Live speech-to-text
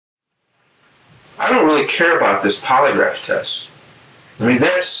I don't really care about this polygraph test. I mean,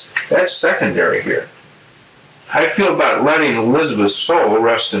 that's secondary here. I feel about letting Elizabeth's soul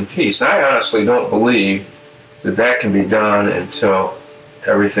rest in peace. I honestly don't believe that can be done until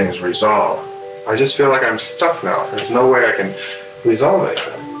everything's resolved. I just feel like I'm stuck now. There's no way I can resolve it.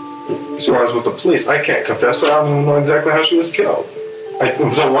 As far as with the police, I can't confess, but I don't know exactly how she was killed.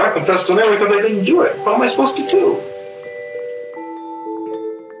 So why confess to them? Because they didn't do it. What am I supposed to do?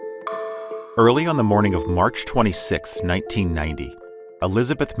 Early on the morning of March 26, 1990,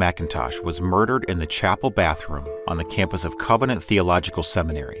 Elizabeth Mackintosh was murdered in the chapel bathroom on the campus of Covenant Theological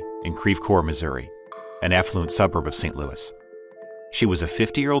Seminary in Creve Coeur, Missouri, an affluent suburb of St. Louis. She was a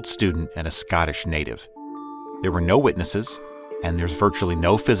 50-year-old student and a Scottish native. There were no witnesses, and there's virtually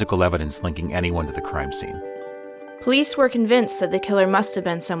no physical evidence linking anyone to the crime scene. Police were convinced that the killer must have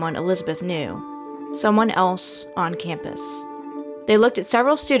been someone Elizabeth knew, someone else on campus. They looked at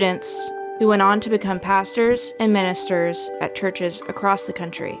several students who went on to become pastors and ministers at churches across the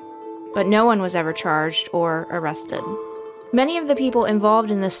country, but no one was ever charged or arrested. Many of the people involved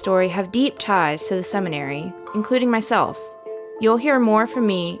in this story have deep ties to the seminary, including myself. You'll hear more from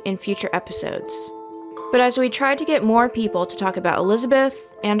me in future episodes. But as we tried to get more people to talk about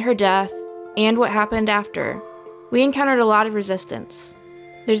Elizabeth and her death and what happened after, we encountered a lot of resistance.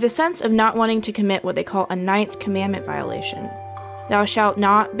 There's a sense of not wanting to commit what they call a ninth commandment violation. Thou shalt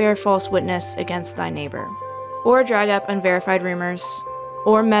not bear false witness against thy neighbor, or drag up unverified rumors,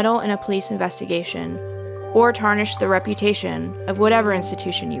 or meddle in a police investigation, or tarnish the reputation of whatever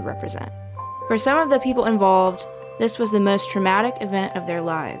institution you represent. For some of the people involved, this was the most traumatic event of their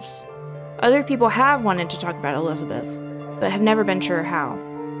lives. Other people have wanted to talk about Elizabeth, but have never been sure how.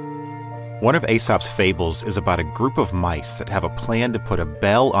 One of Aesop's fables is about a group of mice that have a plan to put a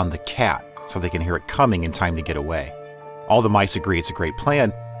bell on the cat so they can hear it coming in time to get away. All the mice agree it's a great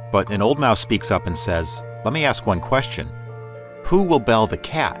plan, but an old mouse speaks up and says, "Let me ask one question. Who will bell the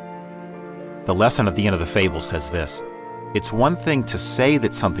cat?" The lesson at the end of the fable says this: it's one thing to say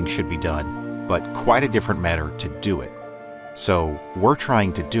that something should be done, but quite a different matter to do it. So we're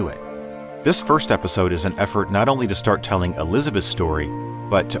trying to do it. This first episode is an effort not only to start telling Elizabeth's story,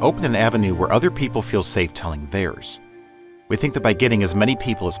 but to open an avenue where other people feel safe telling theirs. We think that by getting as many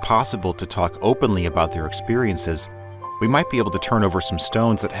people as possible to talk openly about their experiences, we might be able to turn over some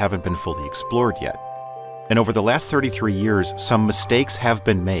stones that haven't been fully explored yet. And over the last 33 years, some mistakes have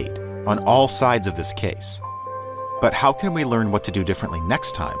been made on all sides of this case. But how can we learn what to do differently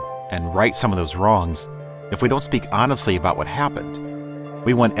next time and right some of those wrongs if we don't speak honestly about what happened?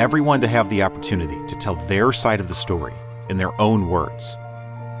 We want everyone to have the opportunity to tell their side of the story in their own words.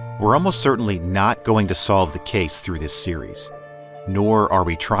 We're almost certainly not going to solve the case through this series, nor are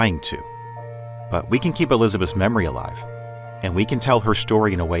we trying to. But we can keep Elizabeth's memory alive, and we can tell her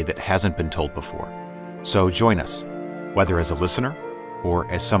story in a way that hasn't been told before. So join us, whether as a listener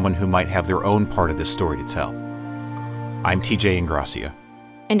or as someone who might have their own part of this story to tell. I'm TJ Ingracia.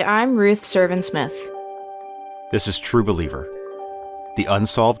 And I'm Ruth Servan-Smith. This is True Believer, the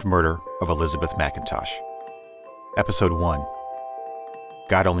unsolved murder of Elizabeth Mackintosh. Episode 1.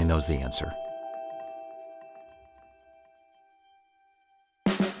 God only knows the answer.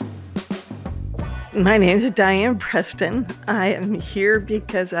 My name is Diane Preston. I am here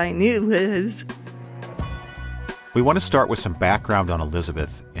because I knew Liz. We want to start with some background on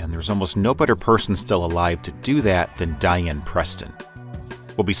Elizabeth, and there's almost no better person still alive to do that than Diane Preston.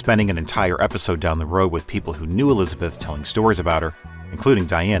 We'll be spending an entire episode down the road with people who knew Elizabeth telling stories about her, including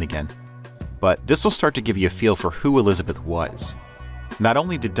Diane again. But this will start to give you a feel for who Elizabeth was. Not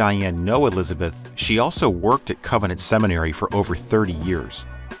only did Diane know Elizabeth, she also worked at Covenant Seminary for over 30 years.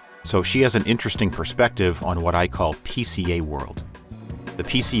 So she has an interesting perspective on what I call PCA world. The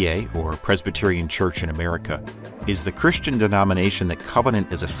PCA, or Presbyterian Church in America, is the Christian denomination that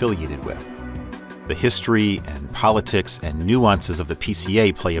Covenant is affiliated with. The history and politics and nuances of the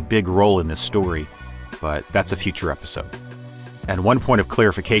PCA play a big role in this story, but that's a future episode. And one point of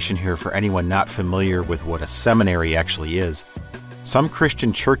clarification here for anyone not familiar with what a seminary actually is: some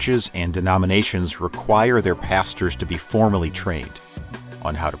Christian churches and denominations require their pastors to be formally trained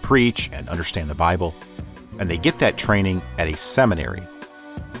on how to preach and understand the Bible, and they get that training at a seminary.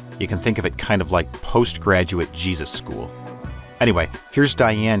 You can think of it kind of like postgraduate Jesus school. Anyway, here's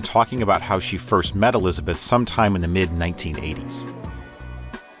Diane talking about how she first met Elizabeth sometime in the mid-1980s.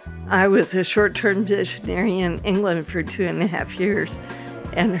 I was a short-term missionary in England for 2.5 years,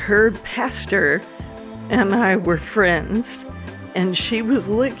 and her pastor and I were friends, and she was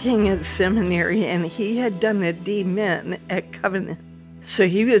looking at seminary, and he had done a D-Min at Covenant. So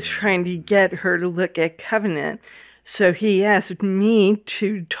he was trying to get her to look at Covenant. So he asked me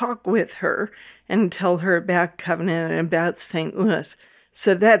to talk with her and tell her about Covenant and about St. Louis.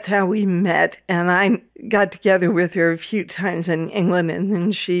 So that's how we met. And I got together with her a few times in England, and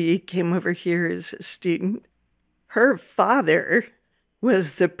then she came over here as a student. Her father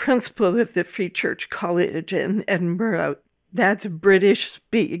was the principal of the Free Church College in Edinburgh. That's British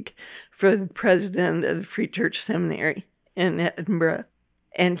speak for the president of the Free Church Seminary in Edinburgh.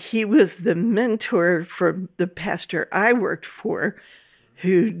 And he was the mentor for the pastor I worked for,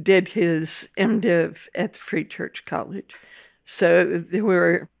 who did his MDiv at the Free Church College. So there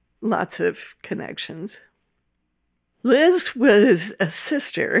were lots of connections. Liz was a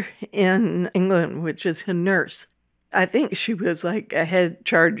sister in England, which is a nurse. I think she was like a head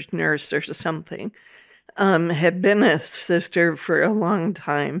charge nurse or something. Had been a sister for a long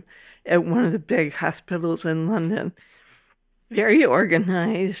time at one of the big hospitals in London. Very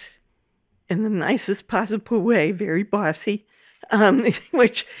organized, in the nicest possible way, very bossy,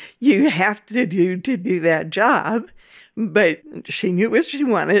 which you have to do that job. But she knew what she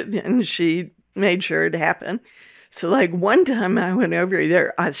wanted, and she made sure it happened. So like one time I went over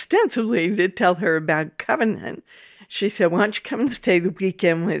there ostensibly to tell her about Covenant. She said, why don't you come and stay the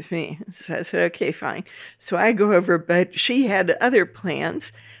weekend with me? So I said, okay, fine. So I go over, but she had other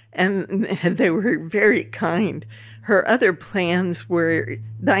plans, and they were very kind. Her other plans were,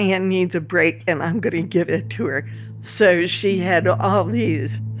 Diane needs a break, and I'm going to give it to her. So she had all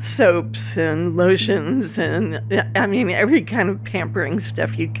these soaps and lotions and, I mean, every kind of pampering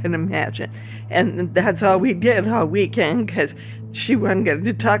stuff you can imagine. And that's all we did all weekend because she wasn't going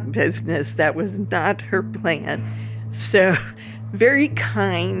to talk business. That was not her plan. So very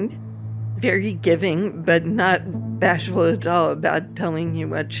kind, very giving, but not bashful at all about telling you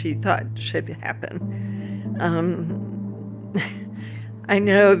what she thought should happen. I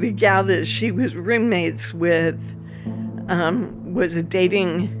know the gal that she was roommates with was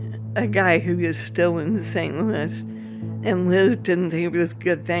dating a guy who is still in St. Louis, and Liz didn't think it was a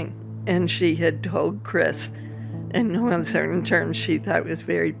good thing. And she had told Chris in no uncertain terms she thought it was a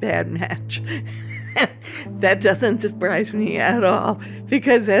very bad match. That doesn't surprise me at all,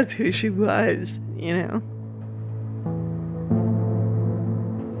 because that's who she was, you know.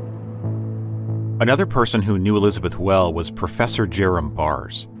 Another person who knew Elizabeth well was Professor Jerram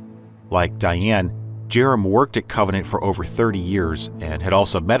Bars. Like Diane, Jerram worked at Covenant for over 30 years and had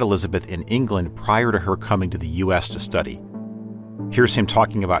also met Elizabeth in England prior to her coming to the U.S. to study. Here's him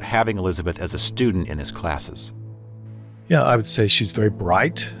talking about having Elizabeth as a student in his classes. Yeah, I would say she's very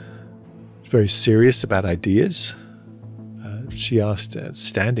bright, very serious about ideas. She asked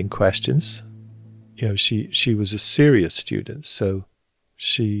outstanding questions. You know, she was a serious student, so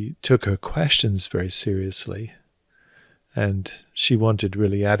she took her questions very seriously, and she wanted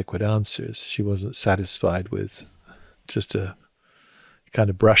really adequate answers. She wasn't satisfied with just a kind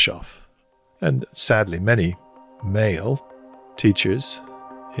of brush off. And sadly, many male teachers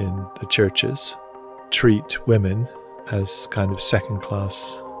in the churches treat women as kind of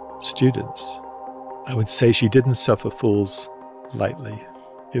second-class students. I would say she didn't suffer fools lightly.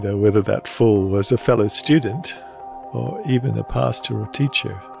 You know, whether that fool was a fellow student or even a pastor or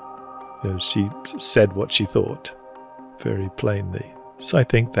teacher. You know, she said what she thought very plainly. So I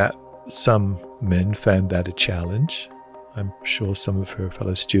think that some men found that a challenge. I'm sure some of her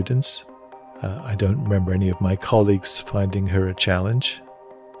fellow students. I don't remember any of my colleagues finding her a challenge.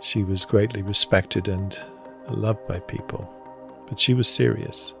 She was greatly respected and loved by people. But she was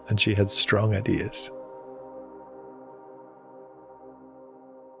serious, and she had strong ideas.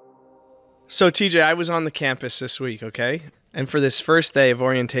 So, TJ, I was on the campus this week, okay? And for this first day of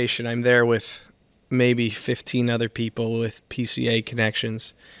orientation, I'm there with maybe 15 other people with PCA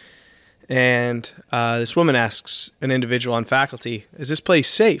connections. And this woman asks an individual on faculty, is this place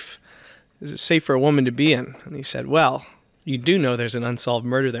safe? Is it safe for a woman to be in? And he said, well, you do know there's an unsolved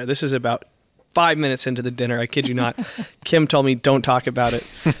murder there. This is about 5 minutes into the dinner. I kid you not. Kim told me, don't talk about it.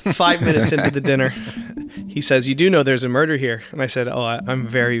 5 minutes into the dinner, he says, you do know there's a murder here. And I said, oh, I'm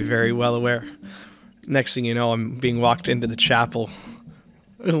very, very well aware. Next thing you know, I'm being walked into the chapel,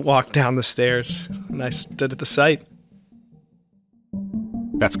 walked down the stairs, and I stood at the site.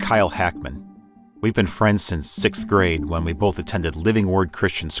 That's Kyle Hackman. We've been friends since 6th grade when we both attended Living Word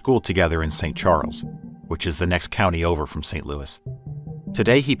Christian School together in St. Charles, which is the next county over from St. Louis.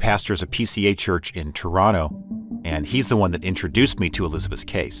 Today, he pastors a PCA church in Toronto, and he's the one that introduced me to Elizabeth's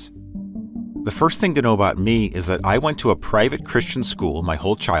case. The first thing to know about me is that I went to a private Christian school my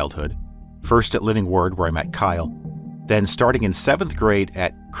whole childhood, first at Living Word, where I met Kyle, then starting in 7th grade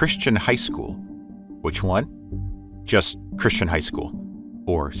at Christian High School. Which one? Just Christian High School,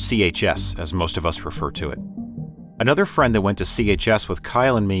 or CHS, as most of us refer to it. Another friend that went to CHS with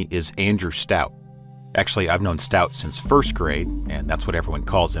Kyle and me is Andrew Stout. Actually, I've known Stout since first grade, and that's what everyone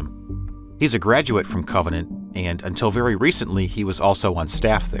calls him. He's a graduate from Covenant, and until very recently, he was also on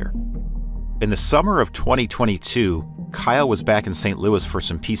staff there. In the summer of 2022, Kyle was back in St. Louis for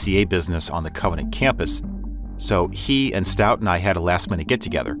some PCA business on the Covenant campus, so he and Stout and I had a last-minute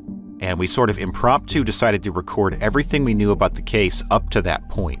get-together, and we sort of impromptu decided to record everything we knew about the case up to that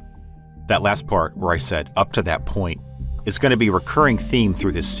point. That last part, where I said up to that point, is going to be a recurring theme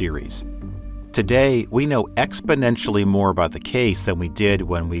through this series. Today, we know exponentially more about the case than we did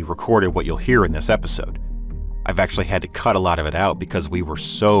when we recorded what you'll hear in this episode. I've actually had to cut a lot of it out because we were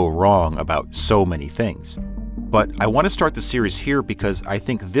so wrong about so many things. But I want to start the series here because I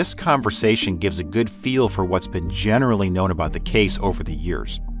think this conversation gives a good feel for what's been generally known about the case over the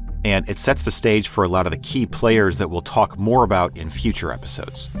years. And it sets the stage for a lot of the key players that we'll talk more about in future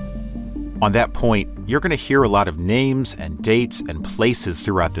episodes. On that point, you're going to hear a lot of names and dates and places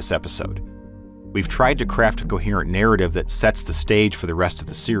throughout this episode. We've tried to craft a coherent narrative that sets the stage for the rest of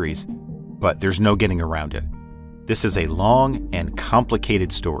the series, but there's no getting around it. This is a long and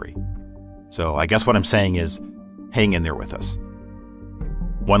complicated story. So I guess what I'm saying is, hang in there with us.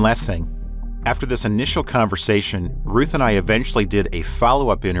 One last thing. After this initial conversation, Ruth and I eventually did a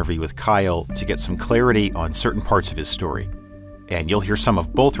follow-up interview with Kyle to get some clarity on certain parts of his story. And you'll hear some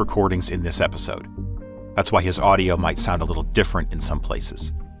of both recordings in this episode. That's why his audio might sound a little different in some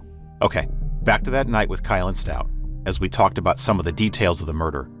places. Okay, back to that night with Kyle and Stout, as we talked about some of the details of the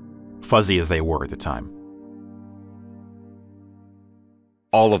murder, fuzzy as they were at the time.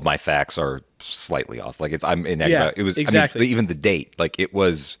 All of my facts are slightly off. Like I'm in. Yeah, it was exactly. I mean, even the date. Like it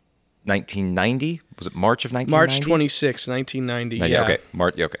was 1990. Was it March of 1990? March 26, 1990. Yeah.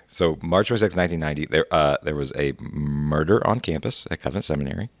 Okay. Okay. So March 26, 1990. There was a murder on campus at Covenant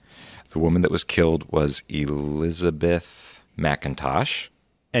Seminary. The woman that was killed was Elizabeth Mackintosh.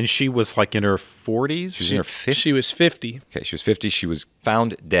 And she was like in her 40s? She was in her 50s. She was 50. Okay, she was 50. She was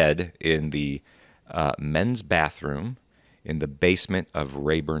found dead in the men's bathroom in the basement of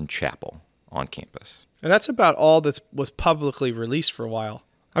Rayburn Chapel on campus. And that's about all that was publicly released for a while.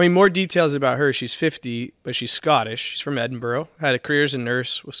 I mean, more details about her. She's 50, but she's Scottish. She's from Edinburgh. Had a career as a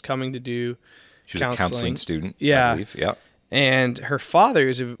nurse, was coming to do She was a counseling student, yeah. I believe. Yeah. And her father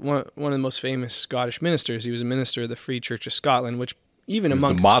is one of the most famous Scottish ministers. He was a minister of the Free Church of Scotland, which even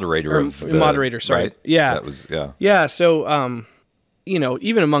among the moderator of the moderator, sorry. Right? Yeah. That was, yeah. Yeah, so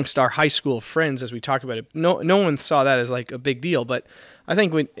even amongst our high school friends, as we talk about it, no one saw that as like a big deal. But I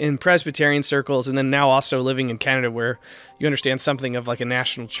think in Presbyterian circles, and then now also living in Canada, where you understand something of like a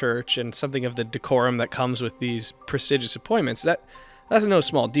national church and something of the decorum that comes with these prestigious appointments, that's no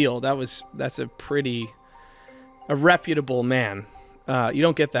small deal. That's a reputable man. You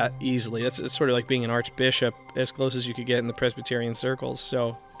don't get that easily. It's sort of like being an archbishop, as close as you could get in the Presbyterian circles.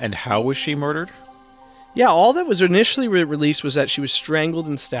 So. And how was she murdered? Yeah, all that was initially released was that she was strangled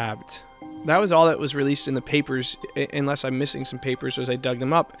and stabbed. That was all that was released in the papers, unless I'm missing some papers as I dug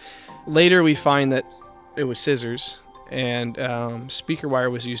them up. Later, we find that it was scissors, and speaker wire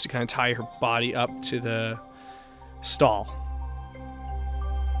was used to kind of tie her body up to the stall.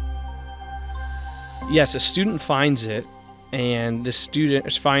 Yes, a student finds it, and the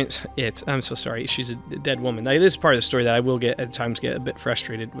student finds it. I'm so sorry. She's a dead woman. Now, this is part of the story that I will at times get a bit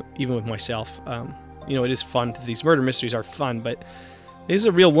frustrated, even with myself. It is fun. These murder mysteries are fun, but this is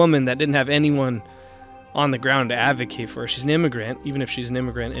a real woman that didn't have anyone on the ground to advocate for her. She's an immigrant. Even if she's an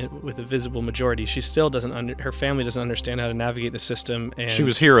immigrant with a visible majority, she still doesn't. Her family doesn't understand how to navigate the system. And she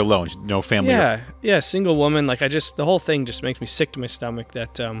was here alone. No family. Yeah, single woman. Like the whole thing just makes me sick to my stomach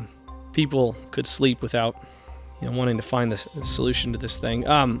that people could sleep without wanting to find the solution to this thing.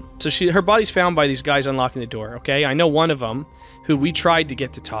 So her body's found by these guys unlocking the door. Okay, I know one of them who we tried to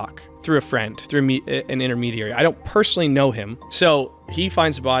get to talk through a friend, through an intermediary. I don't personally know him. So he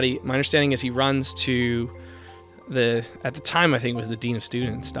finds the body. My understanding is he runs to at the time I think it was the Dean of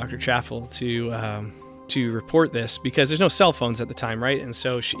Students, Dr. Chaffel, to report this, because there's no cell phones at the time, right? And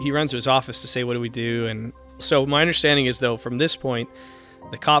so he runs to his office to say, what do we do? And so my understanding is, though, from this point,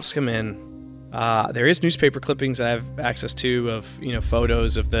 the cops come in. There is newspaper clippings I have access to of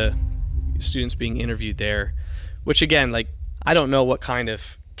photos of the students being interviewed there, which again, like, I don't know what kind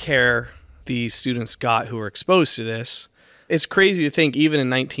of care these students got who were exposed to this. It's crazy to think even in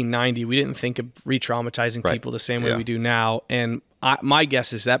 1990 we didn't think of re-traumatizing people the same way we do now. And my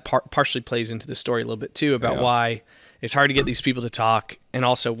guess is that partially plays into the story a little bit too, about why it's hard to get these people to talk, and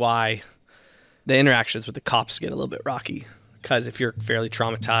also why the interactions with the cops get a little bit rocky. Because if you're fairly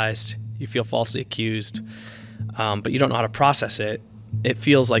traumatized, you feel falsely accused, but you don't know how to process it, it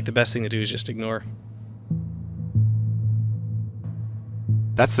feels like the best thing to do is just ignore.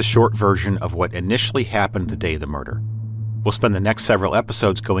 That's the short version of what initially happened the day of the murder. We'll spend the next several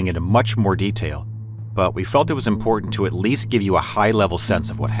episodes going into much more detail, but we felt it was important to at least give you a high-level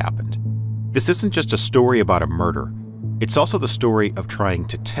sense of what happened. This isn't just a story about a murder. It's also the story of trying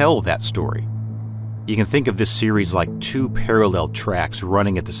to tell that story. You can think of this series like two parallel tracks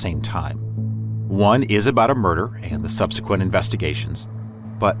running at the same time. One is about a murder and the subsequent investigations,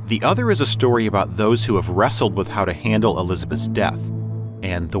 but the other is a story about those who have wrestled with how to handle Elizabeth's death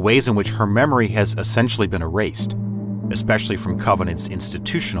and the ways in which her memory has essentially been erased, especially from Covenant's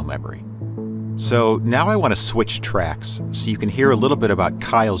institutional memory. So now I want to switch tracks so you can hear a little bit about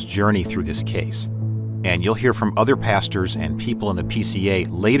Kyle's journey through this case. And you'll hear from other pastors and people in the PCA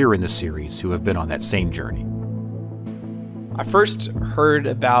later in the series who have been on that same journey. I first heard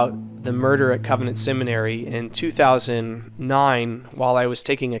about the murder at Covenant Seminary in 2009 while I was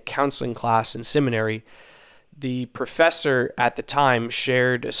taking a counseling class in seminary. The professor at the time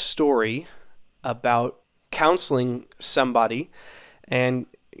shared a story about counseling somebody and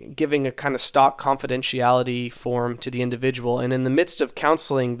giving a kind of stock confidentiality form to the individual. And in the midst of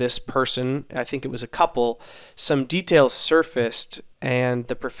counseling this person, I think it was a couple, some details surfaced, and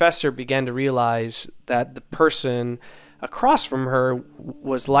the professor began to realize that the person across from her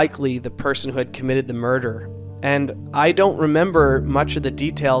was likely the person who had committed the murder. And I don't remember much of the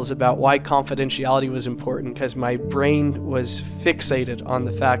details about why confidentiality was important, because my brain was fixated on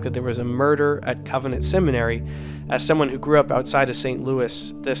the fact that there was a murder at Covenant Seminary. As someone who grew up outside of St.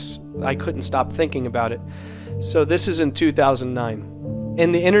 Louis, I couldn't stop thinking about it. So this is in 2009.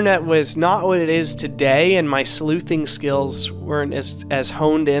 And the internet was not what it is today, and my sleuthing skills weren't as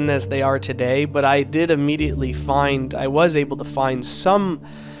honed in as they are today, but I was able to find some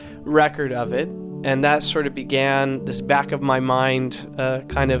record of it. And that sort of began this back of my mind,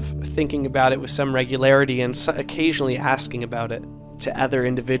 kind of thinking about it with some regularity and occasionally asking about it to other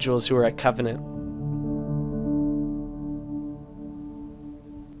individuals who were at Covenant.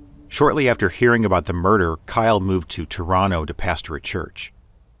 Shortly after hearing about the murder, Kyle moved to Toronto to pastor a church.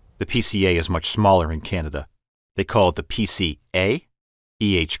 The PCA is much smaller in Canada. They call it the PCA,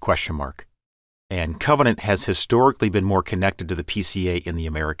 EH ? And Covenant has historically been more connected to the PCA in the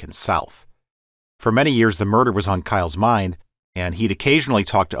American South. For many years, the murder was on Kyle's mind, and he'd occasionally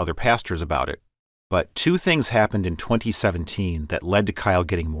talk to other pastors about it. But two things happened in 2017 that led to Kyle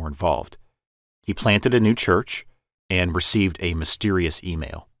getting more involved. He planted a new church and received a mysterious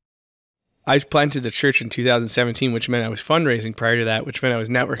email. I planted the church in 2017, which meant I was fundraising prior to that, which meant I was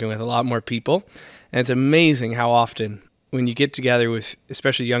networking with a lot more people. And it's amazing how often when you get together with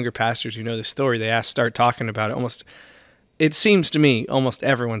especially younger pastors who know the story, they start talking about it. It seems to me almost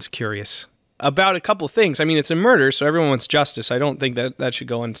everyone's curious about a couple things. I mean, it's a murder, so everyone wants justice. I don't think that should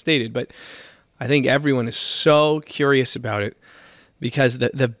go unstated, but I think everyone is so curious about it because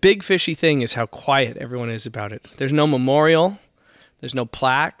the big fishy thing is how quiet everyone is about it. There's no memorial, there's no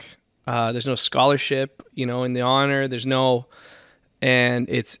plaque, there's no scholarship, in the honor. And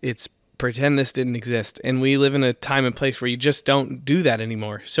it's pretend this didn't exist. And we live in a time and place where you just don't do that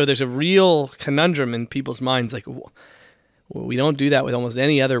anymore. So there's a real conundrum in people's minds, like, we don't do that with almost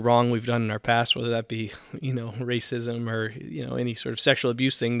any other wrong we've done in our past, whether that be, racism or, any sort of sexual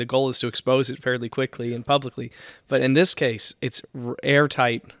abuse thing. The goal is to expose it fairly quickly and publicly. But in this case, it's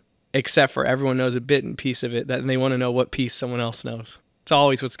airtight, except for everyone knows a bit and piece of it, that they want to know what piece someone else knows. It's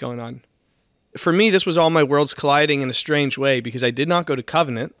always what's going on. For me, this was all my worlds colliding in a strange way because I did not go to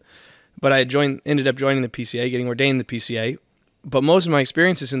Covenant, but I ended up joining the PCA, getting ordained in the PCA. But most of my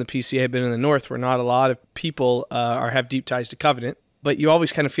experiences in the PCA have been in the North, where not a lot of people have deep ties to Covenant. But you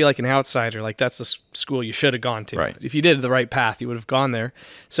always kind of feel like an outsider, like that's the school you should have gone to. Right. If you did the right path, you would have gone there.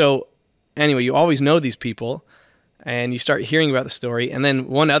 So anyway, you always know these people, and you start hearing about the story. And then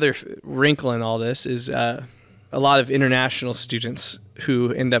one other wrinkle in all this is a lot of international students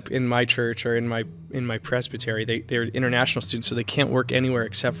who end up in my church or in my presbytery. They're international students, so they can't work anywhere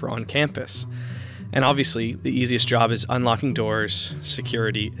except for on campus. And obviously, the easiest job is unlocking doors,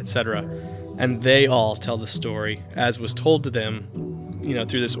 security, etc. And they all tell the story as was told to them,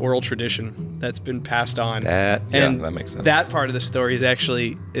 through this oral tradition that's been passed on. That makes sense. That part of the story is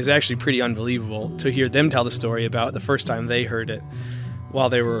actually pretty unbelievable to hear them tell the story about the first time they heard it while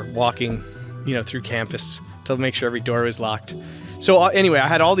they were walking, through campus to make sure every door was locked. So anyway, I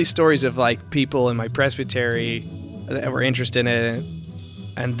had all these stories of like people in my presbytery that were interested in it.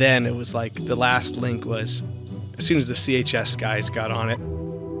 And then it was like the last link was as soon as the CHS guys got on it.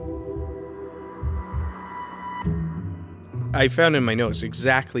 I found in my notes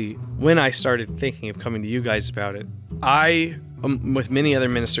exactly when I started thinking of coming to you guys about it. I, with many other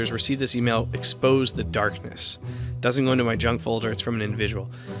ministers, received this email, expose the darkness. Doesn't go into my junk folder. It's from an individual.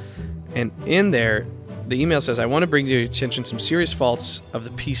 And in there, the email says, I want to bring to your attention some serious faults of the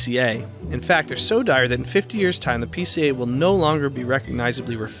PCA. In fact, they're so dire that in 50 years' time, the PCA will no longer be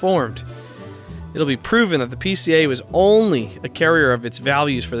recognizably reformed. It'll be proven that the PCA was only a carrier of its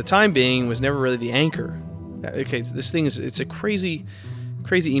values for the time being, was never really the anchor. Okay, so this thing it's a crazy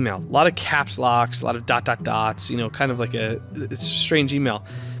email. A lot of caps locks, a lot of ... kind of like it's a strange email.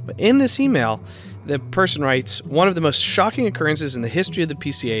 But in this email, the person writes, one of the most shocking occurrences in the history of the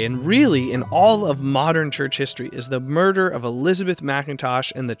PCA, and really in all of modern church history, is the murder of Elizabeth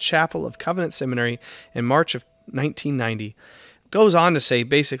Mackintosh in the chapel of Covenant Seminary in March of 1990. Goes on to say,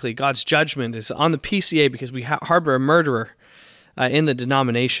 basically, God's judgment is on the PCA because we harbor a murderer in the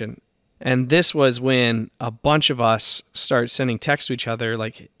denomination. And this was when a bunch of us started sending texts to each other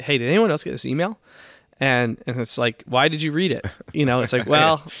like, hey, did anyone else get this email? And it's like, why did you read it? It's like,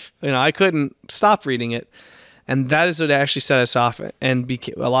 well, I couldn't stop reading it. And that is what actually set us off. And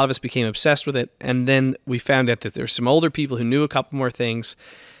a lot of us became obsessed with it. And then we found out that there's some older people who knew a couple more things.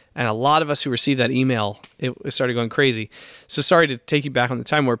 And a lot of us who received that email, it started going crazy. So sorry to take you back on the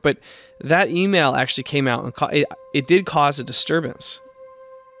time warp, but that email actually came out and it did cause a disturbance.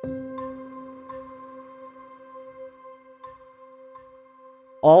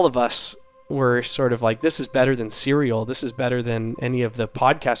 All of us were sort of like, this is better than Serial. This is better than any of the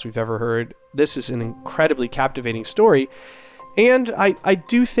podcasts we've ever heard. This is an incredibly captivating story. And I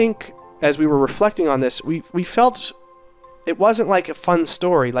do think, as we were reflecting on this, we felt it wasn't like a fun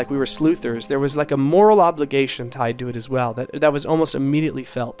story, like we were sleuthers. There was like a moral obligation tied to it as well, that was almost immediately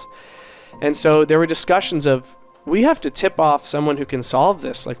felt. And so there were discussions of, we have to tip off someone who can solve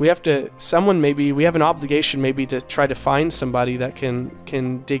this. Like we have an obligation maybe to try to find somebody that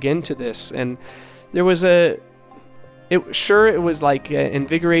can dig into this. And there was it was like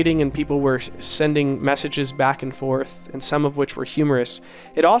invigorating, and people were sending messages back and forth, and some of which were humorous.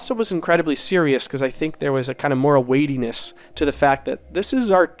 It also was incredibly serious because I think there was a kind of moral weightiness to the fact that this is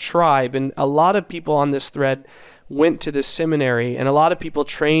our tribe, and a lot of people on this thread went to this seminary, and a lot of people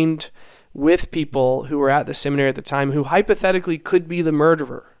trained with people who were at the seminary at the time who hypothetically could be the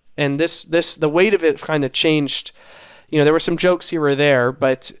murderer. And the weight of it kind of changed. There were some jokes here or there,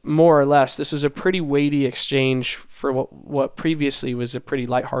 but more or less, this was a pretty weighty exchange for what previously was a pretty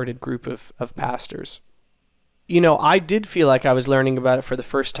lighthearted group of pastors. I did feel like I was learning about it for the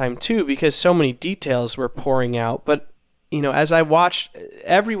first time too, because so many details were pouring out. But, as I watched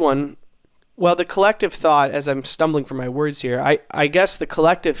everyone, well, the collective thought, as I'm stumbling for my words here, I guess the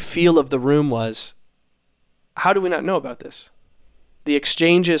collective feel of the room was, how do we not know about this? The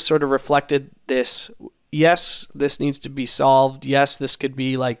exchanges sort of reflected this. Yes, this needs to be solved. Yes, this could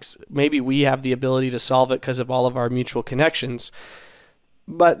be like, maybe we have the ability to solve it because of all of our mutual connections.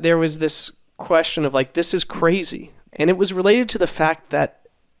 But there was this question of like, this is crazy. And it was related to the fact that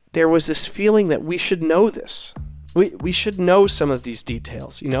there was this feeling that we should know this. We should know some of these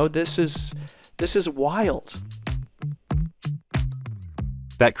details. This is wild.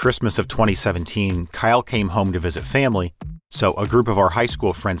 That Christmas of 2017, Kyle came home to visit family, so a group of our high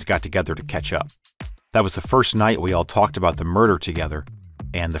school friends got together to catch up. That was the first night we all talked about the murder together,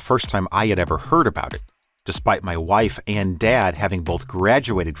 and the first time I had ever heard about it, despite my wife and dad having both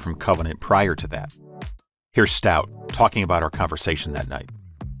graduated from Covenant prior to that. Here's Stout talking about our conversation that night.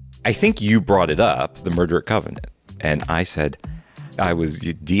 I think you brought it up, the murder at Covenant. And I said, I was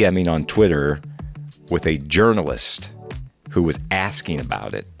DMing on Twitter with a journalist who was asking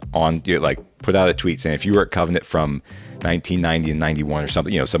about it put out a tweet saying, if you were at Covenant from 1990 and 91 or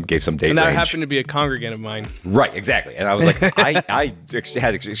something, gave some date range. And that happened to be a congregant of mine. Right, exactly. And I was like, I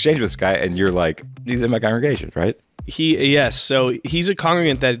had exchange with this guy, and you're like, he's in my congregation, right? Yes. So he's a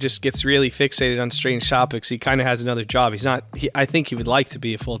congregant that just gets really fixated on strange topics. He kind of has another job. I think he would like to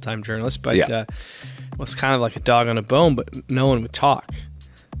be a full-time journalist, but it's kind of like a dog on a bone, but no one would talk.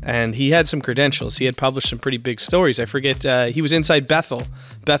 And he had some credentials. He had published some pretty big stories. I forget, he was inside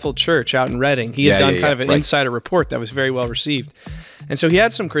Bethel Church out in Reading. He had done kind of an insider report that was very well received. And so he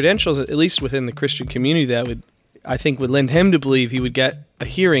had some credentials, at least within the Christian community, that would lend him to believe he would get a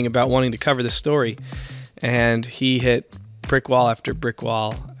hearing about wanting to cover this story. And he hit brick wall after brick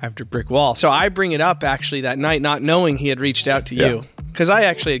wall after brick wall. So I bring it up actually that night, not knowing he had reached out to you. Because I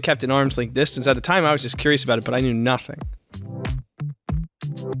actually had kept an arm's length distance. At the time, I was just curious about it, but I knew nothing.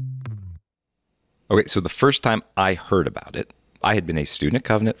 Okay, so the first time I heard about it, I had been a student at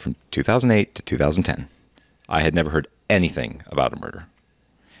Covenant from 2008 to 2010. I had never heard anything about a murder.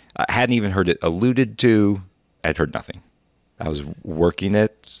 I hadn't even heard it alluded to. I'd heard nothing. I was working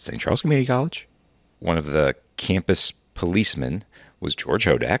at St. Charles Community College. One of the campus policemen was George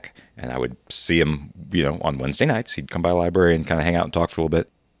Hodak, and I would see him, on Wednesday nights. He'd come by the library and kind of hang out and talk for a little bit.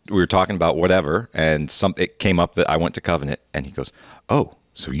 We were talking about whatever, and it came up that I went to Covenant, and he goes, "Oh,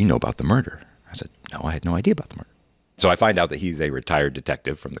 so you know about the murder?" I said, "No, I had no idea about the murder." So I find out that he's a retired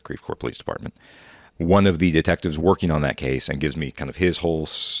detective from the Creve Coeur Police Department, one of the detectives working on that case, and gives me kind of his whole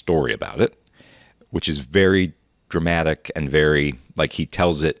story about it, which is very dramatic and very, he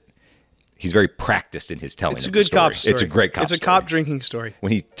tells it. He's very practiced in his telling. It's a good cop story. It's a great cop story. It's a cop drinking story.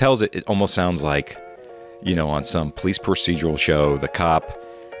 When he tells it, it almost sounds like, on some police procedural show, the cop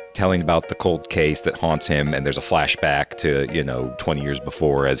telling about the cold case that haunts him, and there's a flashback to, 20 years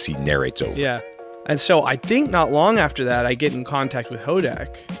before as he narrates over. Yeah. And so I think not long after that, I get in contact with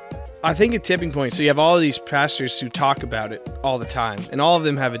Hodak. I think a tipping point. So you have all of these pastors who talk about it all the time, and all of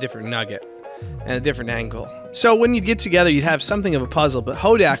them have a different nugget and a different angle. So when you'd get together, you'd have something of a puzzle, but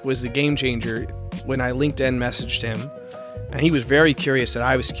Hodak was the game changer when I LinkedIn messaged him, and he was very curious that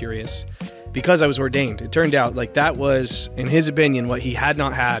I was curious because I was ordained. It turned out that was, in his opinion, what he had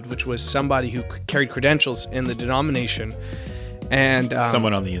not had, which was somebody who carried credentials in the denomination. And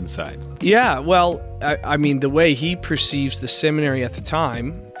someone on the inside. Yeah, well, I mean, the way he perceives the seminary at the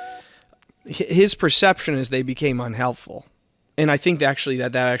time, his perception is they became unhelpful. And I think that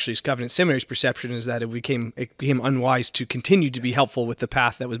actually is Covenant Seminary's perception, is that it became unwise to continue to be helpful with the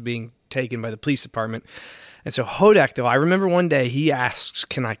path that was being taken by the police department. And so Hodak, though, I remember one day he asks,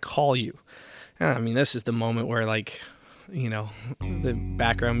 "Can I call you?" I mean, this is the moment where the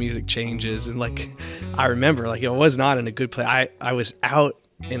background music changes, and I remember it was not in a good place. I was out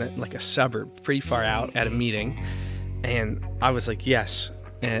in a suburb, pretty far out, at a meeting, and I was like, "Yes."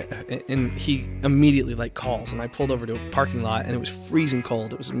 And he immediately like calls, and I pulled over to a parking lot, and it was freezing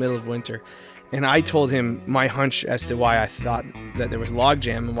cold. It was the middle of winter, and I told him my hunch as to why I thought that there was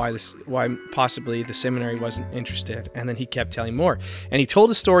logjam and why possibly the seminary wasn't interested. And then he kept telling more, and he told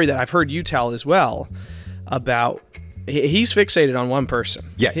a story that I've heard you tell as well about. He's fixated on one person.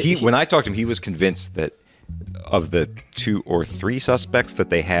 Yeah, when I talked to him, he was convinced that of the 2 or 3 suspects that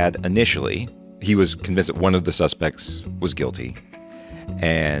they had initially, he was convinced that one of the suspects was guilty.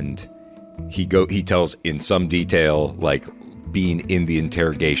 And he tells in some detail, like being in the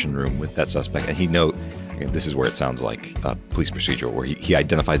interrogation room with that suspect. And this is where it sounds like a police procedural, where he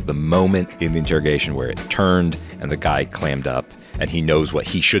identifies the moment in the interrogation where it turned and the guy clammed up, and he knows what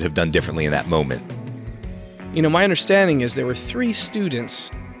he should have done differently in that moment. My understanding is there were 3 students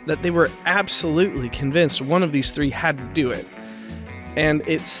that they were absolutely convinced one of these 3 had to do it. And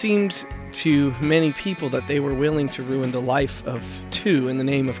it seemed to many people that they were willing to ruin the life of 2 in the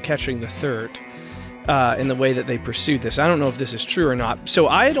name of catching the 3rd, in the way that they pursued this. I don't know if this is true or not. So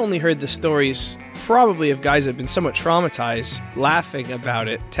I had only heard the stories probably of guys that had been somewhat traumatized, laughing about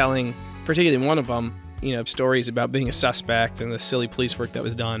it, telling, particularly one of them, stories about being a suspect and the silly police work that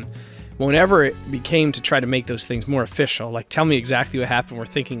was done. Whenever it became to try to make those things more official, like tell me exactly what happened, we're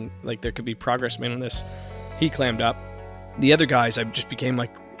thinking like there could be progress made on this, he clammed up. The other guys I just became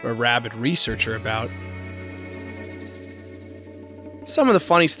like a rabid researcher about. Some of the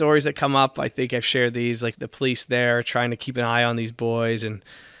funny stories that come up, I think I've shared these, like the police there trying to keep an eye on these boys and,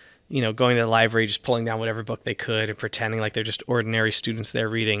 going to the library, just pulling down whatever book they could and pretending like they're just ordinary students there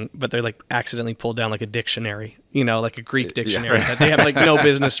reading, but they're like accidentally pulled down like a dictionary, like a Greek dictionary that they have like no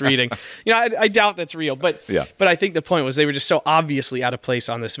business reading. I doubt that's real, but I think the point was they were just so obviously out of place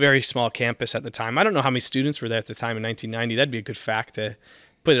on this very small campus at the time. I don't know how many students were there at the time in 1990. That'd be a good fact to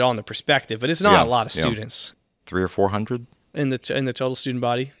put it all into perspective, but it's not a lot of students. 300 or 400 in the total student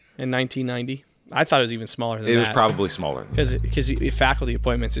body in 1990. I thought it was even smaller than that. It was probably smaller. Because faculty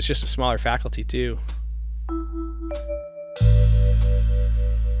appointments, it's just a smaller faculty too.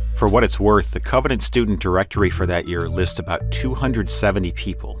 For what it's worth, the Covenant student directory for that year lists about 270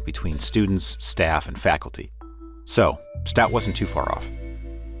 people between students, staff, and faculty. So, Stout wasn't too far off.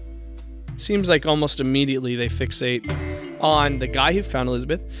 Seems like almost immediately they fixate on the guy who found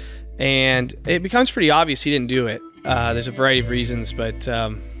Elizabeth, and it becomes pretty obvious he didn't do it. There's a variety of reasons, but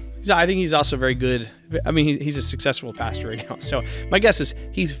I think he's also very good. I mean, he's a successful pastor right now. So my guess is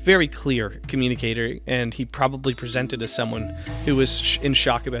he's very clear communicator, and he probably presented as someone who was in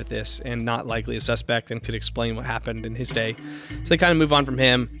shock about this and not likely a suspect and could explain what happened in his day. So they kind of move on from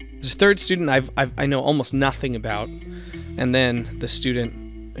him. There's a 3rd student I know almost nothing about, and then the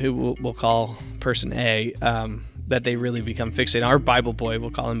student who we'll call person A, that they really become fixated on. Our Bible boy, we'll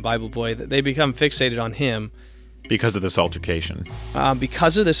call him Bible boy, that they become fixated on him. Because of this altercation.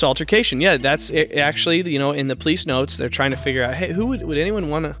 Yeah, that's it, actually, in the police notes, they're trying to figure out, hey, who would anyone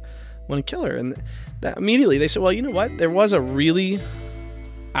want to kill her? And that immediately they said, well, you know what? There was a really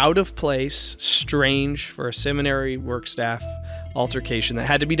out of place, strange for a seminary work staff altercation that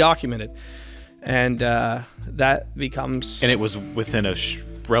had to be documented. And that becomes... And it was within a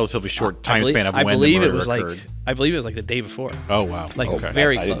relatively short time span of when the murder occurred. I believe it was like the day before. Oh, wow.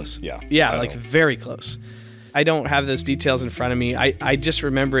 Very close. Very close. I don't have those details in front of me. I just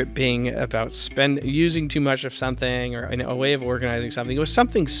remember it being about using too much of something, or a way of organizing something. It was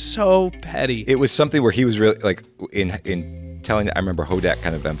something so petty. It was something where he was really like in telling. I remember Hodak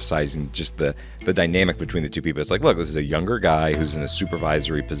kind of emphasizing just the dynamic between the two people. It's like, look, this is a younger guy who's in a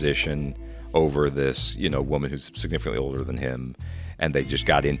supervisory position over this, woman who's significantly older than him, and they just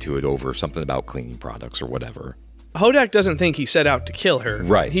got into it over something about cleaning products or whatever. Hodak doesn't think he set out to kill her.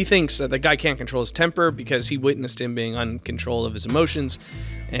 Right. He thinks that the guy can't control his temper because he witnessed him being in control of his emotions,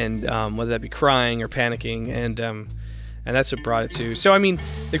 and whether that be crying or panicking, and that's what brought it to. So, I mean,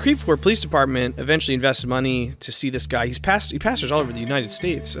 the Creeport Police Department eventually invested money to see this guy. He pastors all over the United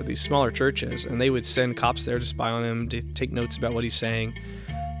States at these smaller churches, and they would send cops there to spy on him, to take notes about what he's saying.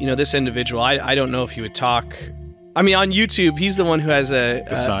 This individual, I don't know if he would talk. I mean, on YouTube, he's the one who has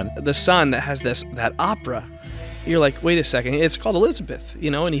the son that has that opera. You're like, wait a second, it's called Elizabeth,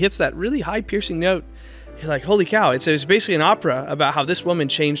 and he hits that really high piercing note. You're like, holy cow, it's basically an opera about how this woman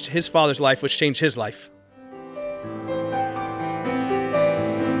changed his father's life, which changed his life.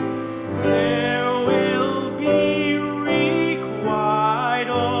 There will be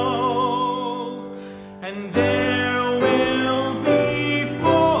requital, and there will be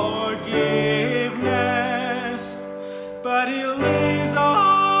forgiveness, but Elizabeth,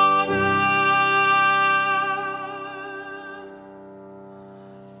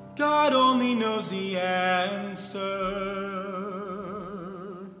 God only knows the answer.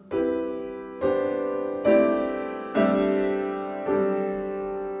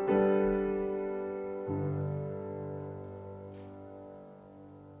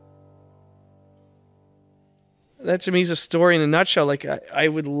 That to me is a story in a nutshell. Like, I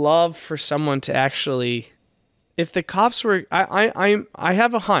would love for someone to actually, if the cops were, I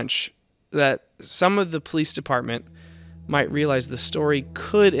have a hunch that some of the police department might realize the story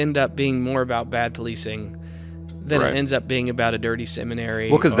could end up being more about bad policing than it ends up being about a dirty seminary.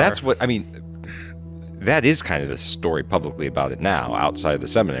 Well, because that's what, that is kind of the story publicly about it now, outside of the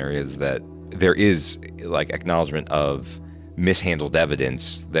seminary, is that there is like acknowledgement of mishandled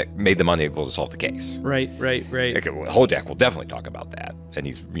evidence that made them unable to solve the case. Right. Like, Hodak will definitely talk about that, and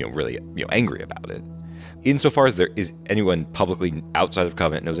he's really angry about it. Insofar as there is anyone publicly outside of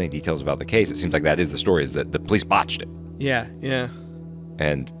Covenant knows any details about the case, it seems like that is the story, is that the police botched it. Yeah.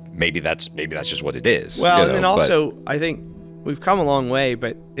 And maybe that's just what it is. Well, and then also, I think we've come a long way,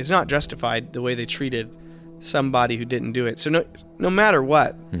 but it's not justified the way they treated somebody who didn't do it. So no matter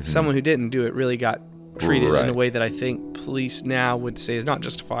what, someone who didn't do it really got treated in a way that I think police now would say is not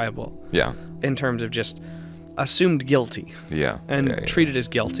justifiable. Yeah. In terms of just assumed guilty. Yeah. And treated as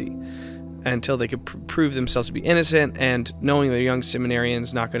guilty until they could prove themselves to be innocent, and knowing they're young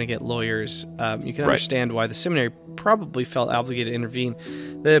seminarians, not going to get lawyers. You can understand why the seminary probably felt obligated to intervene.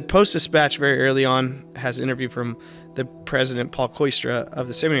 The Post-Dispatch very early on has an interview from the president, Paul Koistra, of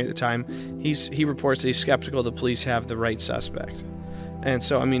the seminary at the time. He reports that he's skeptical the police have the right suspect. And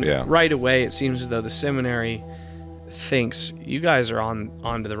so, right away, it seems as though the seminary thinks you guys are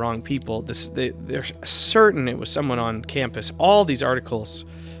onto the wrong people. They're certain it was someone on campus. All these articles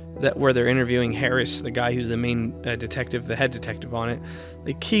where they're interviewing Harris, the guy who's the main detective, the head detective on it,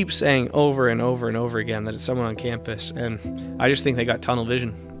 they keep saying over and over and over again that it's someone on campus. And I just think they got tunnel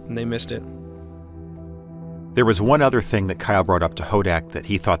vision and they missed it. There was one other thing that Kyle brought up to Hodak that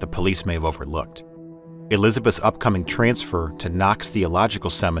he thought the police may have overlooked: Elizabeth's upcoming transfer to Knox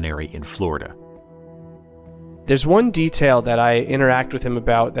Theological Seminary in Florida. There's one detail that I interact with him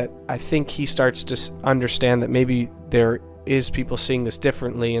about that I think he starts to understand that maybe there is people seeing this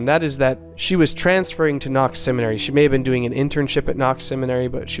differently, and that is that she was transferring to Knox Seminary. She may have been doing an internship at Knox Seminary,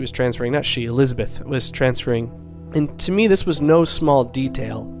 but she was transferring, Elizabeth was transferring. And to me, this was no small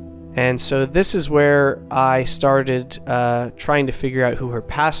detail. And so this is where I started trying to figure out who her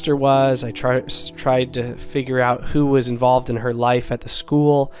pastor was. I tried to figure out who was involved in her life at the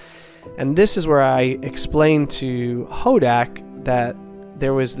school. And this is where I explained to Hodak that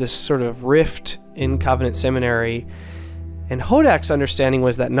there was this sort of rift in Covenant Seminary. And Hodak's understanding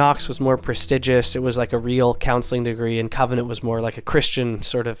was that Knox was more prestigious. It was like a real counseling degree, and Covenant was more like a Christian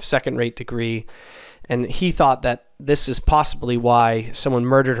sort of second-rate degree. And he thought that this is possibly why someone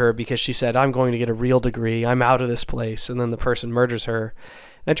murdered her, because she said, I'm going to get a real degree, I'm out of this place, and then the person murders her.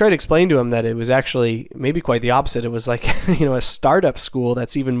 And I tried to explain to him that it was actually maybe quite the opposite. It was like, a startup school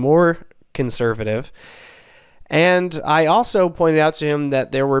that's even more conservative. And I also pointed out to him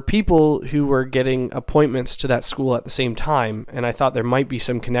that there were people who were getting appointments to that school at the same time, and I thought there might be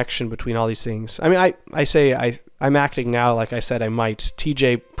some connection between all these things. I mean, I'm acting now like I said I might.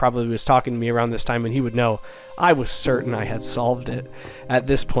 TJ probably was talking to me around this time, and he would know. I was certain I had solved it at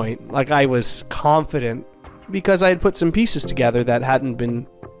this point. Like, I was confident because I had put some pieces together that hadn't been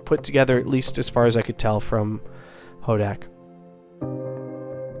put together, at least as far as I could tell from Hodak.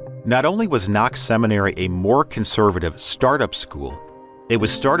 Not only was Knox Seminary a more conservative startup school, it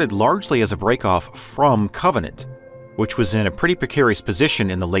was started largely as a breakoff from Covenant, which was in a pretty precarious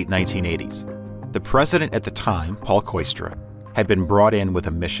position in the late 1980s. The president at the time, Paul Koistra, had been brought in with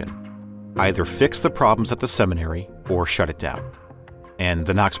a mission: either fix the problems at the seminary or shut it down. And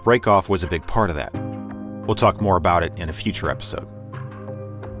the Knox breakoff was a big part of that. We'll talk more about it in a future episode.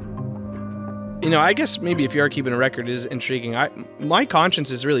 You know, I guess maybe if you are keeping a record, it is intriguing. My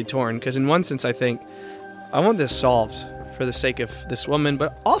conscience is really torn because in one sense I think I want this solved for the sake of this woman,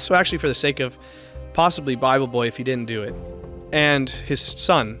 but also actually for the sake of possibly Bible Boy if he didn't do it, and his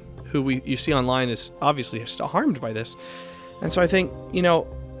son, who you see online is obviously still harmed by this. And so I think, you know,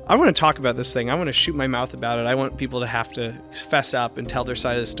 I want to talk about this thing. I want to shoot my mouth about it. I want people to have to fess up and tell their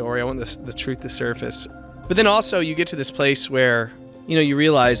side of the story. I want the truth to surface. But then also you get to this place where, you know, you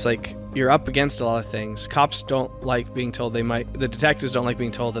realize like you're up against a lot of things. Cops don't like being told the detectives don't like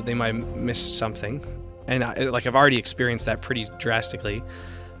being told that they might have missed something. And I've already experienced that pretty drastically.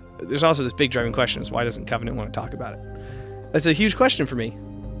 There's also this big driving question is why doesn't Covenant want to talk about it? That's a huge question for me.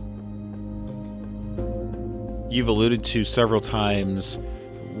 You've alluded to several times,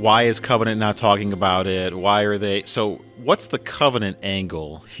 why is Covenant not talking about it? Why are they? So what's the Covenant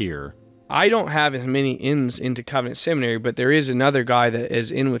angle here? I don't have as many ins into Covenant Seminary, but there is another guy that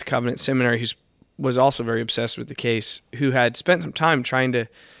is in with Covenant Seminary who was also very obsessed with the case, who had spent some time trying to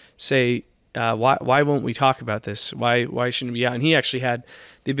say, why won't we talk about this? Why shouldn't we be out? And he actually had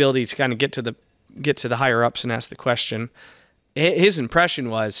the ability to kind of get to the higher ups and ask the question. His impression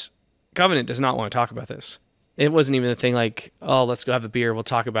was Covenant does not want to talk about this. It wasn't even a thing like, oh, let's go have a beer, we'll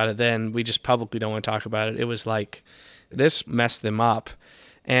talk about it then. We just publicly don't want to talk about it. It was like, this messed them up.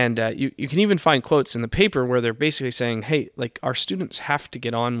 And you can even find quotes in the paper where they're basically saying, hey, like, our students have to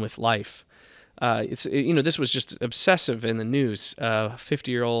get on with life. This was just obsessive in the news.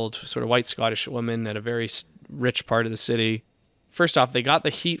 50-year-old sort of white Scottish woman at a very rich part of the city. First off, they got the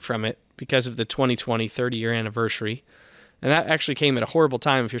heat from it because of the 2020 30-year anniversary. And that actually came at a horrible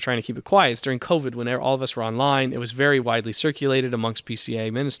time if you're trying to keep it quiet. It's during COVID when all of us were online. It was very widely circulated amongst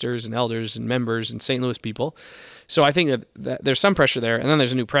PCA ministers and elders and members and St. Louis people. So I think that there's some pressure there. And then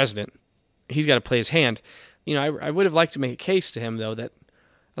there's a new president. He's got to play his hand. You know, I would have liked to make a case to him, though, that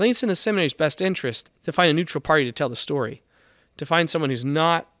I think it's in the seminary's best interest to find a neutral party to tell the story, to find someone who's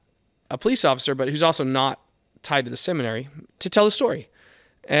not a police officer, but who's also not tied to the seminary, to tell the story.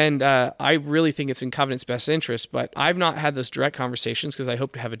 And I really think it's in Covenant's best interest, but I've not had those direct conversations because I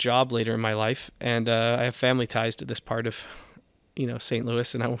hope to have a job later in my life, and I have family ties to this part of, St.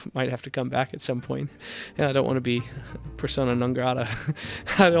 Louis, and I might have to come back at some point. And I don't want to be persona non grata.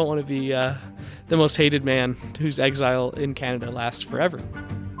 I don't want to be the most hated man whose exile in Canada lasts forever.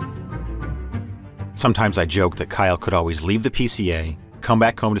 Sometimes I joke that Kyle could always leave the PCA, come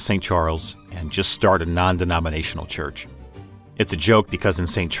back home to St. Charles, and just start a non-denominational church. It's a joke because in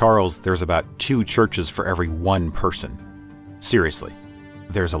St. Charles, there's about 2 churches for every 1 person. Seriously,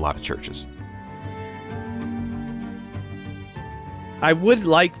 there's a lot of churches. I would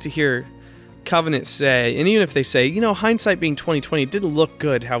like to hear Covenant say, and even if they say, hindsight being 2020, it didn't look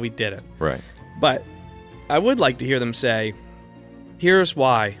good how we did it. Right. But I would like to hear them say, here's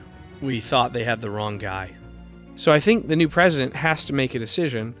why we thought they had the wrong guy. So I think the new president has to make a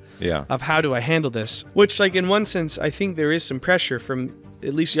decision of how do I handle this, which, like, in one sense, I think there is some pressure from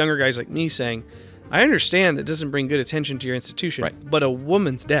at least younger guys like me saying, I understand that doesn't bring good attention to your institution, but a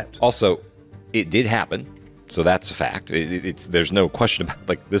woman's dead. Also, it did happen, so that's a fact. There's no question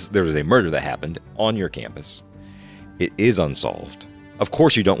about this. There was a murder that happened on your campus. It is unsolved. Of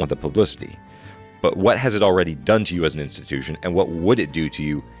course, you don't want the publicity, but what has it already done to you as an institution, and what would it do to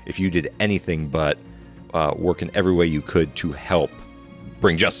you if you did anything but work in every way you could to help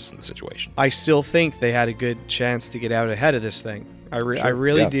bring justice in the situation? I still think they had a good chance to get out ahead of this thing. I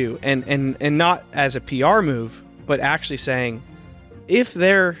really do. And not as a PR move, but actually saying, if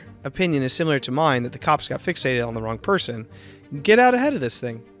their opinion is similar to mine, that the cops got fixated on the wrong person, get out ahead of this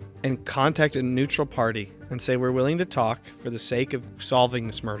thing and contact a neutral party and say, we're willing to talk for the sake of solving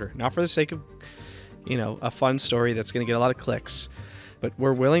this murder, not for the sake of, a fun story that's going to get a lot of clicks. but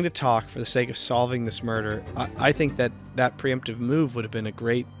we're willing to talk for the sake of solving this murder. I think that preemptive move would have been a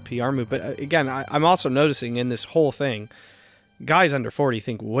great PR move. But again, I'm also noticing in this whole thing, guys under 40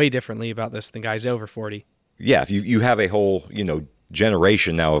 think way differently about this than guys over 40. Yeah, if you have a whole,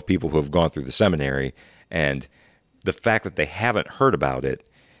 generation now of people who have gone through the seminary, and the fact that they haven't heard about it,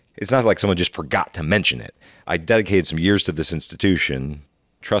 it's not like someone just forgot to mention it. I dedicated some years to this institution,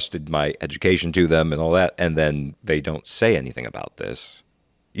 trusted my education to them and all that, and then they don't say anything about this.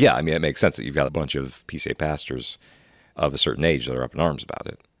 Yeah, I mean, it makes sense that you've got a bunch of PCA pastors of a certain age that are up in arms about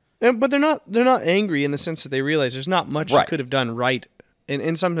it. But they're not angry in the sense that they realize there's not much you could have done right.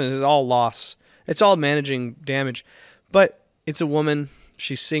 And sometimes it's all loss. It's all managing damage. But it's a woman.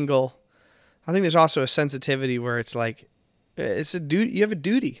 She's single. I think there's also a sensitivity where it's like, it's a duty. You have a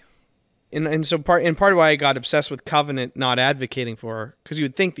duty. And so part of why I got obsessed with Covenant not advocating for her, because you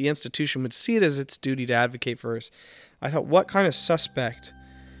would think the institution would see it as its duty to advocate for us. I thought, what kind of suspect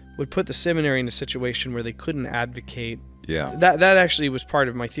would put the seminary in a situation where they couldn't advocate? Yeah. That actually was part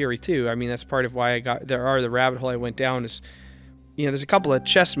of my theory too. I mean, that's part of why the rabbit hole I went down is, there's a couple of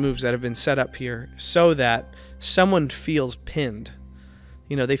chess moves that have been set up here so that someone feels pinned.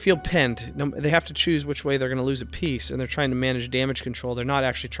 They feel pinned. They have to choose which way they're going to lose a piece, and they're trying to manage damage control. They're not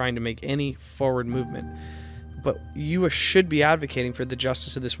actually trying to make any forward movement. But you should be advocating for the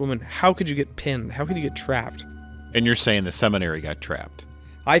justice of this woman. How could you get pinned? How could you get trapped? And you're saying the seminary got trapped?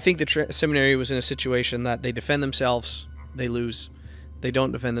 I think the seminary was in a situation that they defend themselves, they lose. They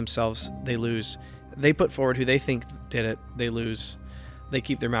don't defend themselves, they lose. They put forward who they think did it, they lose. They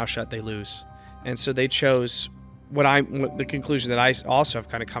keep their mouth shut, they lose. And so they chose the conclusion that I also have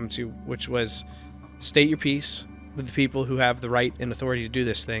kind of come to, which was state your piece with the people who have the right and authority to do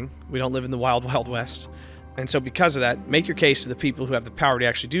this thing. We don't live in the wild, wild west. And so because of that, make your case to the people who have the power to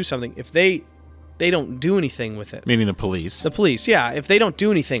actually do something. If they don't do anything with it. Meaning the police. The police, yeah. If they don't do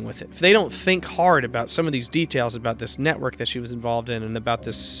anything with it, if they don't think hard about some of these details about this network that she was involved in and about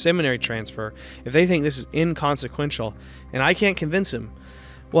this seminary transfer, if they think this is inconsequential and I can't convince them,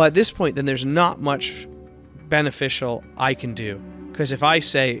 well, at this point, then there's not much beneficial I can do. Because if I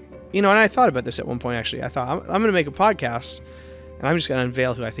say, and I thought about this at one point, actually. I thought, I'm going to make a podcast and I'm just going to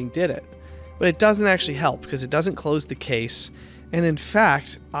unveil who I think did it. But it doesn't actually help because it doesn't close the case. And in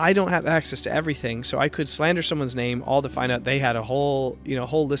fact, I don't have access to everything, so I could slander someone's name all to find out they had a whole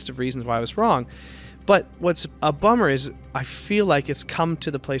list of reasons why I was wrong. But what's a bummer is I feel like it's come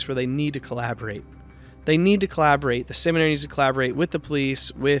to the place where they need to collaborate. They need to collaborate. The seminary needs to collaborate with the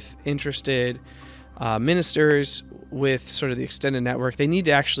police, with interested ministers, with sort of the extended network. They need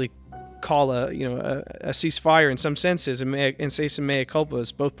to actually call a ceasefire in some senses and say some mea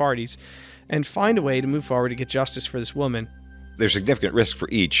culpas, both parties, and find a way to move forward to get justice for this woman. There's significant risk for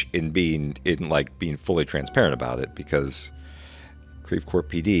each in being fully transparent about it, because Creve Coeur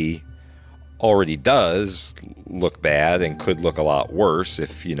PD already does look bad and could look a lot worse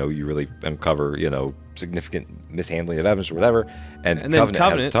if you really uncover significant mishandling of evidence or whatever. And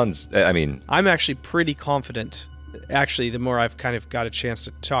Covenant has tons. I mean, I'm actually pretty confident. Actually, the more I've kind of got a chance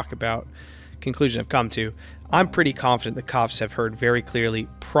to talk about conclusion I've come to, I'm pretty confident the cops have heard very clearly.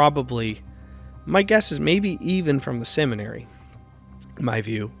 Probably, my guess is maybe even from the seminary. My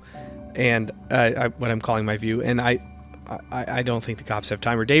view, and what I'm calling my view, and I don't think the cops have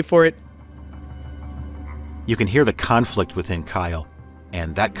time or day for it. You can hear the conflict within Kyle,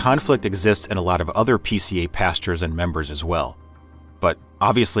 and that conflict exists in a lot of other PCA pastors and members as well. But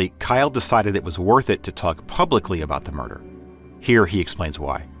obviously, Kyle decided it was worth it to talk publicly about the murder. Here he explains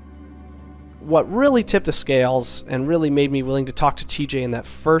why. What really tipped the scales and really made me willing to talk to TJ in that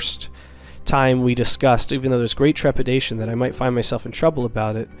first time we discussed, even though there's great trepidation that I might find myself in trouble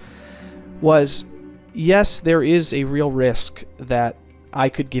about it, was yes, there is a real risk that I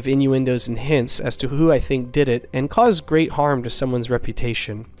could give innuendos and hints as to who I think did it and cause great harm to someone's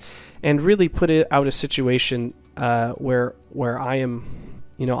reputation and really put it out a situation where I am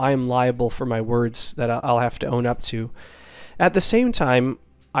liable for my words that I'll have to own up to. At the same time,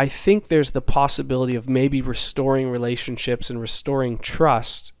 I think there's the possibility of maybe restoring relationships and restoring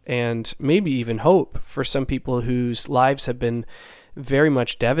trust and maybe even hope for some people whose lives have been very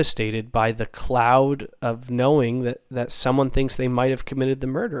much devastated by the cloud of knowing that someone thinks they might have committed the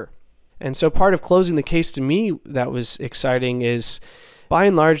murder. And so part of closing the case to me that was exciting is, by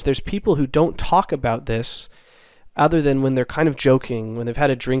and large, there's people who don't talk about this other than when they're kind of joking, when they've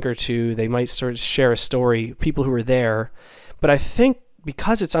had a drink or two, they might sort of share a story, people who were there. But I think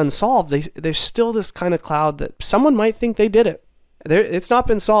because it's unsolved, there's still this kind of cloud that someone might think they did it. It's not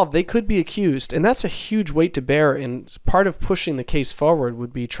been solved. They could be accused, and that's a huge weight to bear, and part of pushing the case forward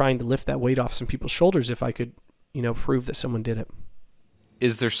would be trying to lift that weight off some people's shoulders if I could, prove that someone did it.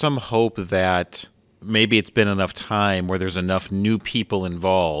 is there some hope that maybe it's been enough time where there's enough new people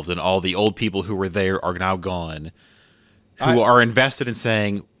involved and all the old people who were there are now gone, who are invested in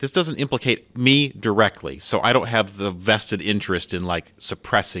saying, this doesn't implicate me directly, so I don't have the vested interest in, like,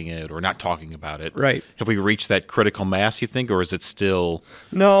 suppressing it or not talking about it. Right. Have we reached that critical mass, you think, or is it still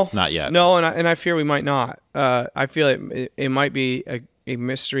not yet? No, and I fear we might not. I feel it might be a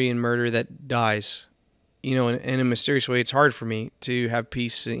mystery and murder that dies. You know, in a mysterious way. It's hard for me to have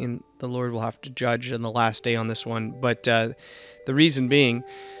peace, and the Lord will have to judge on the last day on this one. But the reason being,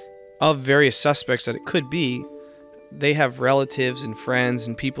 of various suspects that it could be, they have relatives and friends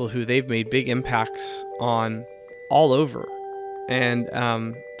and people who they've made big impacts on all over. And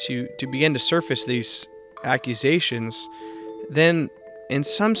to begin to surface these accusations then in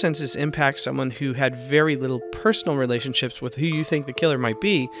some senses impact someone who had very little personal relationships with who you think the killer might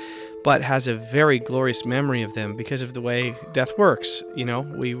be, but has a very glorious memory of them because of the way death works. You know,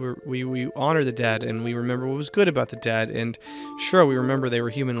 we honor the dead and we remember what was good about the dead, and sure, we remember they were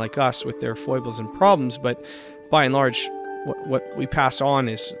human like us with their foibles and problems, but by and large, what we pass on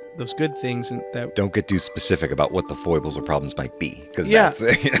is those good things. And that don't get too specific about what the foibles or problems might be, because that's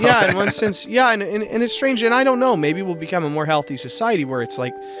in one sense, and it's strange, and I don't know, maybe we'll become a more healthy society where it's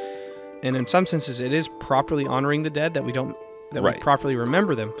like, and in some senses it is properly honoring the dead, that we properly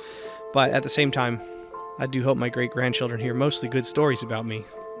remember them. But at the same time, I do hope my great-grandchildren hear mostly good stories about me.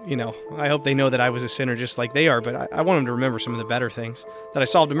 You know, I hope they know that I was a sinner just like they are, but I want them to remember some of the better things, that I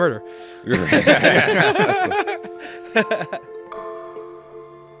solved a murder.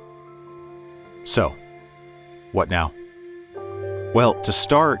 So, what now? Well, to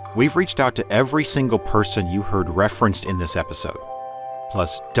start, we've reached out to every single person you heard referenced in this episode,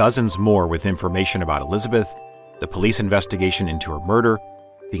 plus dozens more with information about Elizabeth, the police investigation into her murder,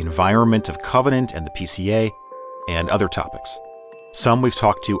 the environment of Covenant and the PCA, and other topics. Some we've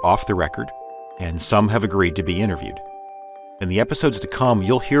talked to off the record, and some have agreed to be interviewed. In the episodes to come,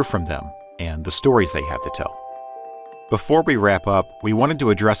 you'll hear from them and the stories they have to tell. Before we wrap up, we wanted to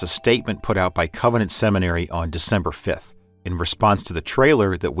address a statement put out by Covenant Seminary on December 5th in response to the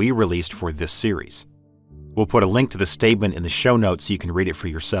trailer that we released for this series. We'll put a link to the statement in the show notes so you can read it for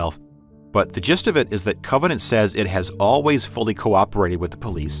yourself, but the gist of it is that Covenant says it has always fully cooperated with the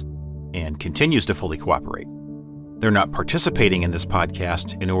police and continues to fully cooperate. They're not participating in this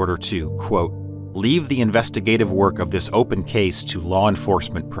podcast in order to, quote, leave the investigative work of this open case to law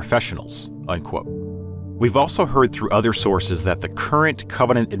enforcement professionals, unquote. We've also heard through other sources that the current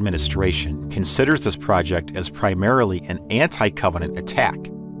Covenant administration considers this project as primarily an anti-Covenant attack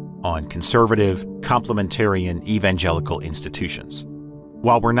on conservative, complementarian, evangelical institutions.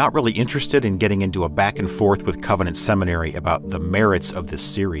 While we're not really interested in getting into a back and forth with Covenant Seminary about the merits of this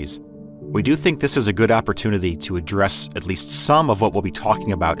series, we do think this is a good opportunity to address at least some of what we'll be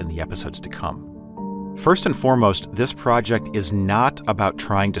talking about in the episodes to come. First and foremost, this project is not about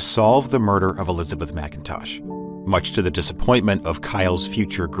trying to solve the murder of Elizabeth Mackintosh, much to the disappointment of Kyle's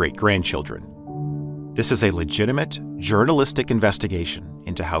future great-grandchildren. This is a legitimate, journalistic investigation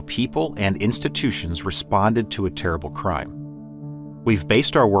into how people and institutions responded to a terrible crime. We've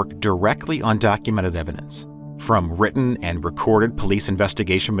based our work directly on documented evidence, from written and recorded police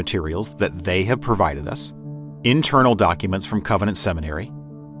investigation materials that they have provided us, internal documents from Covenant Seminary,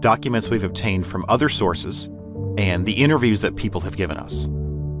 documents we've obtained from other sources, and the interviews that people have given us.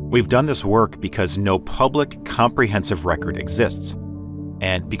 We've done this work because no public, comprehensive record exists,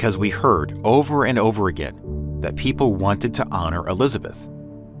 and because we heard over and over again that people wanted to honor Elizabeth,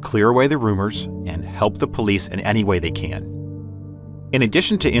 clear away the rumors, and help the police in any way they can. In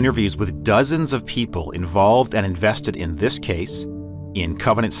addition to interviews with dozens of people involved and invested in this case, in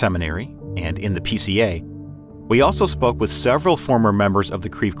Covenant Seminary, and in the PCA, we also spoke with several former members of the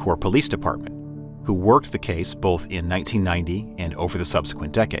Creve Coeur Police Department, who worked the case both in 1990 and over the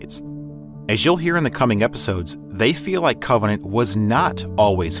subsequent decades. As you'll hear in the coming episodes, they feel like Covenant was not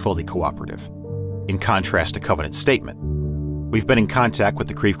always fully cooperative, in contrast to Covenant's statement. We've been in contact with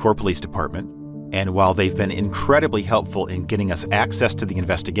the Creve Coeur Police Department, and while they've been incredibly helpful in getting us access to the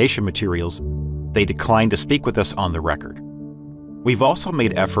investigation materials, they declined to speak with us on the record. We've also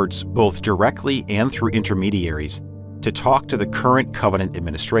made efforts, both directly and through intermediaries, to talk to the current Covenant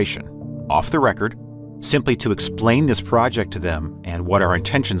administration, off the record, simply to explain this project to them and what our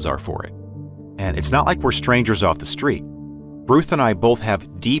intentions are for it. And it's not like we're strangers off the street. Ruth and I both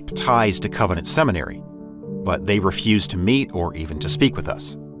have deep ties to Covenant Seminary, but they refuse to meet or even to speak with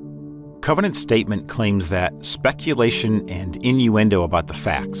us. Covenant's statement claims that speculation and innuendo about the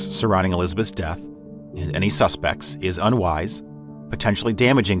facts surrounding Elizabeth's death and any suspects is unwise, potentially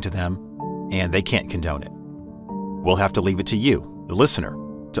damaging to them, and they can't condone it. We'll have to leave it to you, the listener,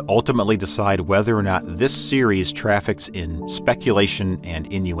 to ultimately decide whether or not this series traffics in speculation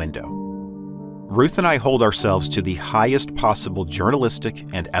and innuendo. Ruth and I hold ourselves to the highest possible journalistic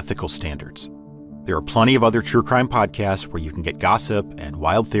and ethical standards. There are plenty of other true crime podcasts where you can get gossip and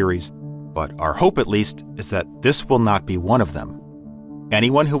wild theories, but our hope at least is that this will not be one of them.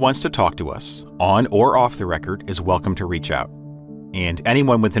 Anyone who wants to talk to us, on or off the record, is welcome to reach out. And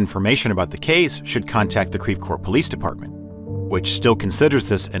anyone with information about the case should contact the Creve Coeur Police Department, which still considers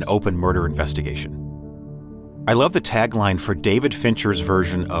this an open murder investigation. I love the tagline for David Fincher's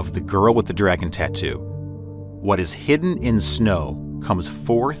version of The Girl with the Dragon Tattoo. What is hidden in snow comes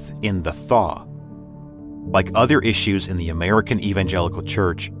forth in the thaw. Like other issues in the American evangelical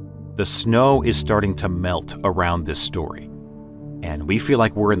church, the snow is starting to melt around this story. And we feel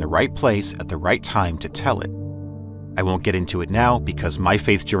like we're in the right place at the right time to tell it. I won't get into it now because my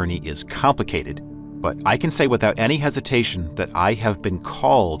faith journey is complicated, but I can say without any hesitation that I have been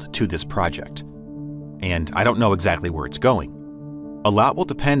called to this project. And I don't know exactly where it's going. A lot will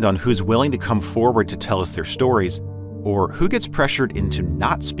depend on who's willing to come forward to tell us their stories, or who gets pressured into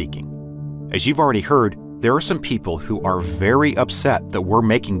not speaking. As you've already heard, there are some people who are very upset that we're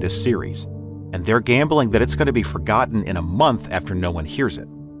making this series, and they're gambling that it's going to be forgotten in a month after no one hears it.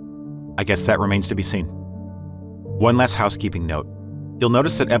 I guess that remains to be seen. One last housekeeping note. You'll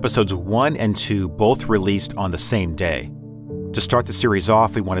notice that episodes 1 and 2 both released on the same day. To start the series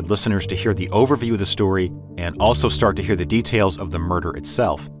off, we wanted listeners to hear the overview of the story and also start to hear the details of the murder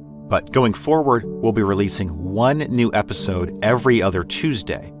itself. But going forward, we'll be releasing one new episode every other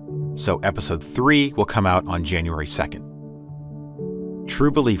Tuesday. So episode 3 will come out on January 2nd.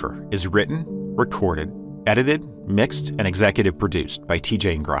 True Believer is written, recorded, edited, mixed, and executive produced by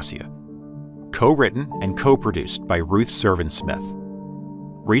TJ Ingracia. Co-written and co-produced by Ruth Servin-Smith.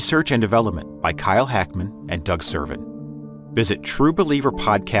 Research and development by Kyle Hackman and Doug Servin. Visit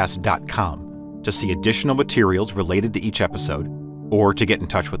truebelieverpodcast.com to see additional materials related to each episode or to get in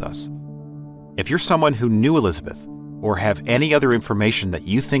touch with us. If you're someone who knew Elizabeth or have any other information that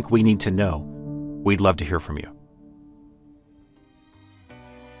you think we need to know, we'd love to hear from you.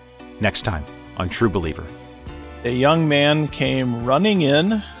 Next time on True Believer. A young man came running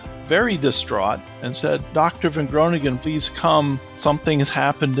in, very distraught, and said, "Dr. Van Groningen, please come. Something has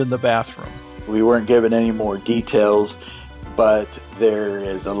happened in the bathroom." We weren't given any more details, but there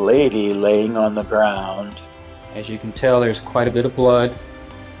is a lady laying on the ground. As you can tell, there's quite a bit of blood.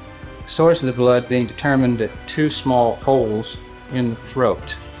 Source of the blood being determined at 2 small holes in the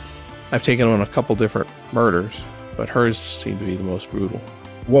throat. I've taken on a couple different murders, but hers seemed to be the most brutal.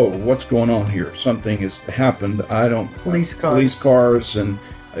 Whoa, what's going on here? Something has happened. Police cars, and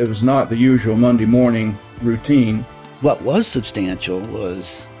it was not the usual Monday morning routine. What was substantial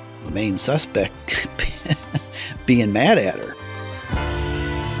was the main suspect being mad at her.